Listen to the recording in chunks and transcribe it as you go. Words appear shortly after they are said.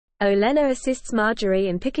Olenna assists Margaery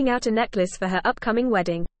in picking out a necklace for her upcoming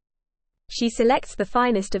wedding. She selects the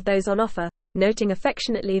finest of those on offer, noting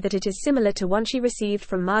affectionately that it is similar to one she received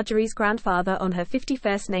from Margaery's grandfather on her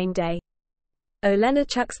 51st name day. Olenna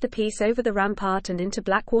chucks the piece over the rampart and into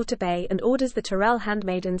Blackwater Bay and orders the Tyrell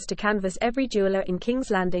handmaidens to canvass every jeweler in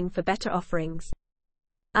King's Landing for better offerings.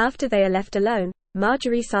 After they are left alone,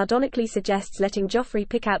 Margaery sardonically suggests letting Joffrey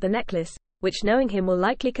pick out the necklace, which knowing him will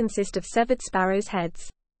likely consist of severed sparrows'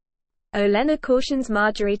 heads. Olenna cautions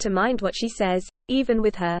Margaery to mind what she says, even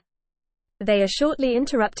with her. They are shortly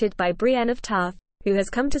interrupted by Brienne of Tarth, who has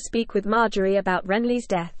come to speak with Margaery about Renly's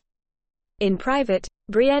death. In private,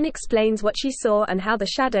 Brienne explains what she saw and how the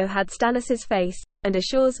shadow had Stannis's face, and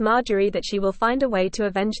assures Margaery that she will find a way to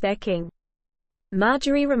avenge their king.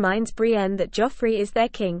 Margaery reminds Brienne that Joffrey is their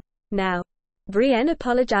king now. Brienne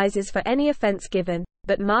apologizes for any offense given,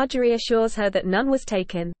 but Margaery assures her that none was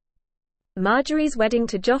taken. Margaery's wedding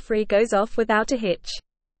to Joffrey goes off without a hitch.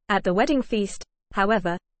 At the wedding feast,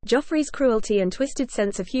 however, Joffrey's cruelty and twisted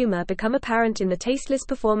sense of humor become apparent in the tasteless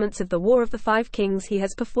performance of the War of the Five Kings he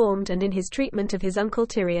has performed and in his treatment of his uncle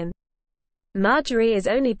Tyrion. Margaery is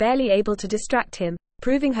only barely able to distract him,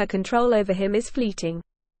 proving her control over him is fleeting.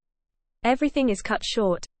 Everything is cut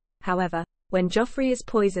short, however, when Joffrey is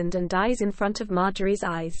poisoned and dies in front of Margaery's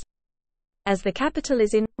eyes. As the capital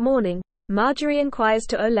is in mourning, Margaery inquires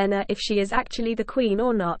to Olenna if she is actually the queen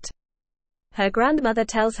or not. Her grandmother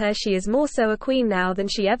tells her she is more so a queen now than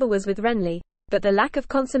she ever was with Renly, but the lack of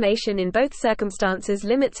consummation in both circumstances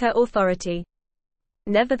limits her authority.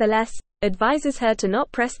 Nevertheless, advises her to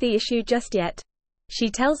not press the issue just yet. She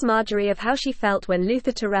tells Margaery of how she felt when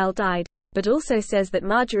Luther Tyrell died, but also says that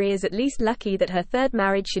Margaery is at least lucky that her third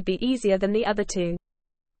marriage should be easier than the other two.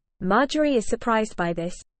 Margaery is surprised by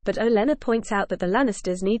this, but Olenna points out that the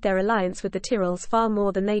Lannisters need their alliance with the Tyrells far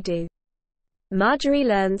more than they do. Margaery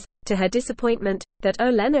learns, to her disappointment, that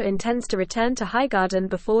Olenna intends to return to Highgarden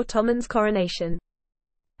before Tommen's coronation.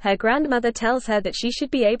 Her grandmother tells her that she should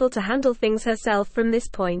be able to handle things herself from this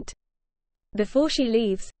point. Before she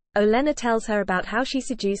leaves, Olenna tells her about how she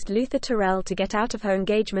seduced Luther Tyrell to get out of her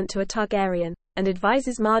engagement to a Targaryen, and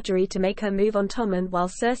advises Margaery to make her move on Tommen while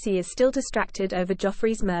Cersei is still distracted over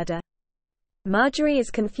Joffrey's murder. Margaery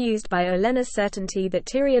is confused by Olenna's certainty that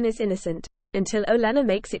Tyrion is innocent, until Olenna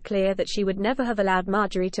makes it clear that she would never have allowed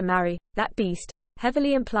Margaery to marry that beast,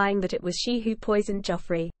 heavily implying that it was she who poisoned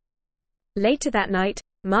Joffrey. Later that night,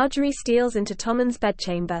 Margaery steals into Tommen's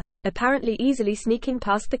bedchamber, apparently easily sneaking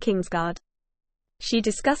past the Kingsguard. She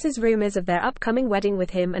discusses rumors of their upcoming wedding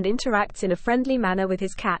with him and interacts in a friendly manner with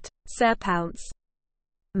his cat, Sir Pounce.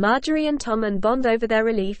 Margaery and Tommen bond over their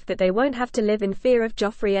relief that they won't have to live in fear of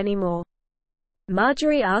Joffrey anymore.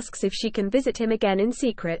 Margaery asks if she can visit him again in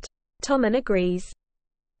secret. Tommen agrees.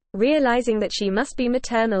 Realizing that she must be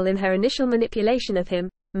maternal in her initial manipulation of him,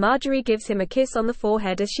 Margaery gives him a kiss on the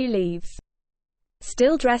forehead as she leaves.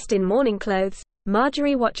 Still dressed in mourning clothes,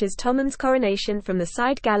 Margaery watches Tommen's coronation from the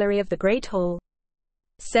side gallery of the Great Hall.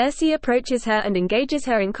 Cersei approaches her and engages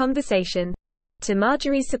her in conversation. To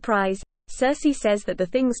Margaery's surprise, Cersei says that the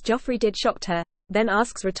things Joffrey did shocked her, then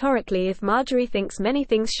asks rhetorically if Margaery thinks many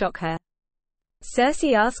things shock her.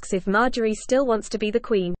 Cersei asks if Margaery still wants to be the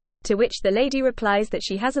queen, to which the lady replies that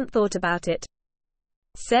she hasn't thought about it.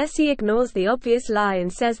 Cersei ignores the obvious lie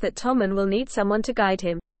and says that Tommen will need someone to guide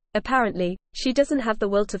him. Apparently, she doesn't have the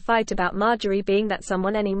will to fight about Margaery being that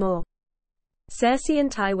someone anymore. Cersei and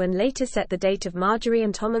Tywin later set the date of Margaery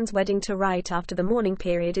and Tommen's wedding to right after the mourning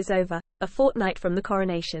period is over, a fortnight from the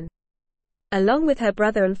coronation. Along with her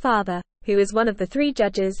brother and father, who is one of the three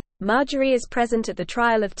judges, Margaery is present at the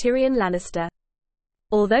trial of Tyrion Lannister.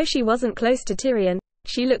 Although she wasn't close to Tyrion,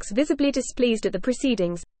 she looks visibly displeased at the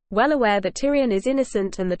proceedings, well aware that Tyrion is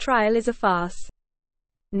innocent and the trial is a farce.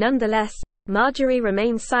 Nonetheless, Margaery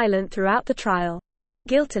remains silent throughout the trial.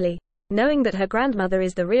 Guiltily, knowing that her grandmother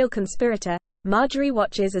is the real conspirator, Margaery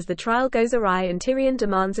watches as the trial goes awry and Tyrion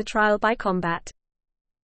demands a trial by combat.